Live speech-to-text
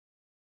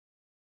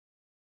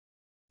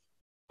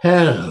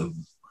Hello,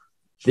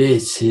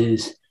 this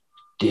is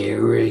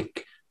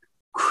Derek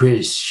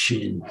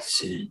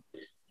Christiansen,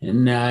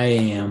 and I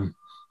am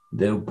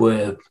the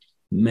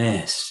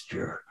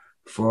webmaster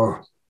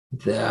for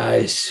the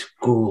high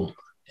school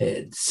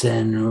at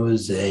San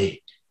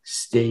Jose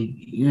State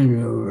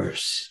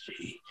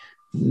University.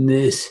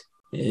 This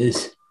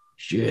is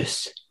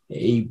just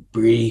a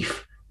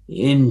brief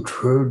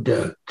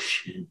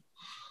introduction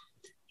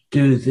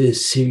to the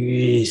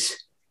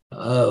series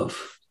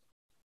of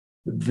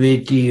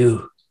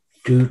video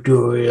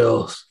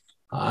tutorials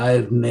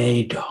I've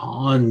made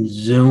on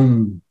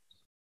Zoom.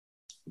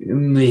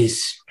 In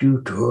these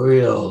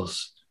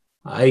tutorials,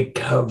 I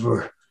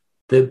cover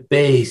the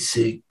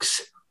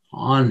basics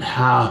on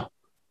how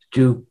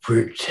to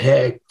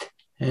protect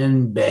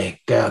and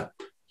back up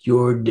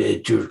your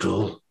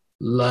digital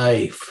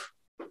life.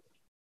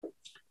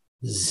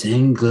 This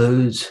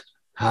includes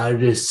how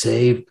to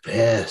save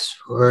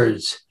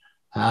passwords,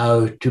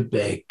 how to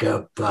back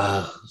up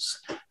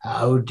files,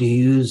 how to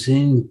use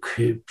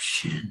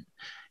encryption,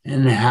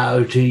 and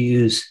how to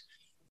use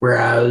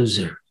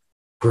browser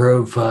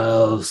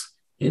profiles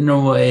in a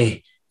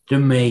way to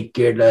make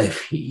your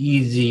life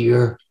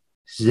easier,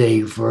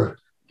 safer,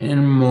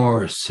 and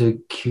more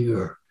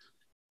secure.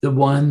 The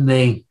one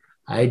thing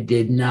I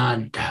did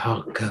not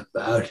talk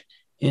about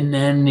in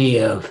any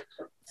of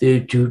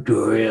the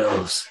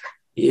tutorials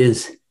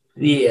is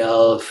the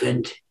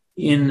elephant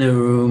in the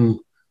room,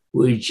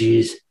 which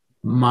is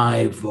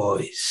my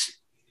voice.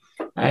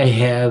 I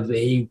have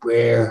a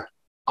rare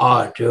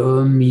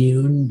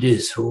autoimmune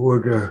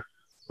disorder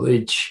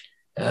which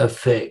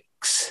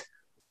affects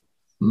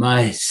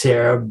my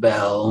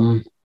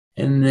cerebellum,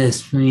 and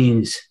this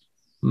means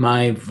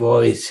my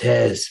voice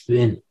has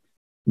been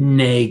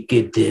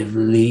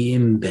negatively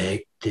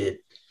impacted.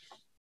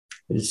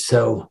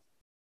 So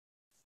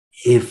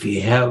if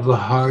you have a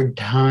hard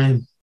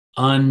time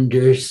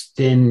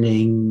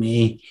understanding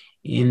me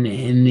in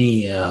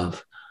any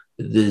of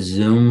the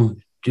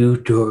Zoom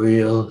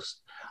tutorials,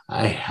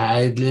 I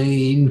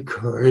highly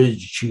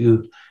encourage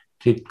you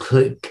to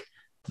click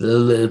the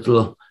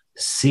little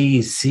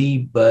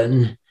CC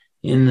button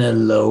in the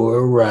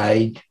lower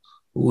right,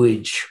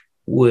 which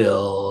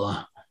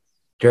will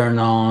turn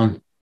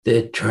on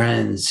the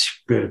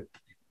transcript,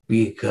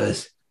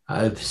 because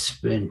I've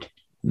spent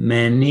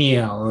many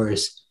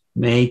hours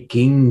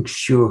making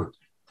sure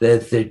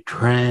that the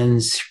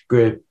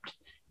transcript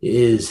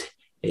is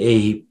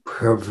a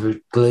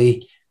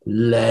perfectly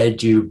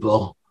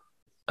legible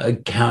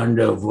account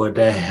of what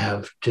I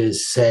have to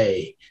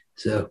say.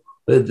 So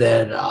with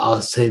that,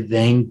 I'll say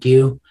thank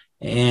you.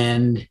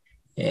 And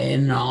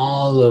in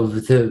all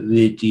of the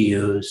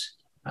videos,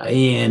 I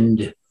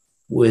end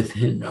with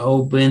an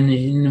open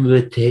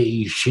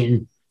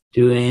invitation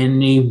to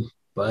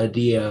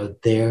anybody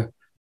out there.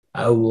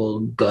 I will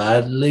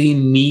gladly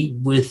meet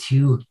with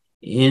you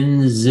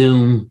in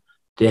Zoom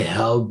to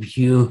help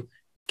you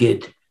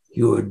get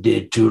your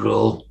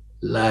digital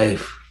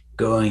life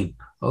going.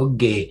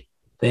 Okay,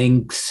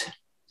 thanks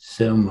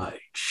so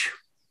much.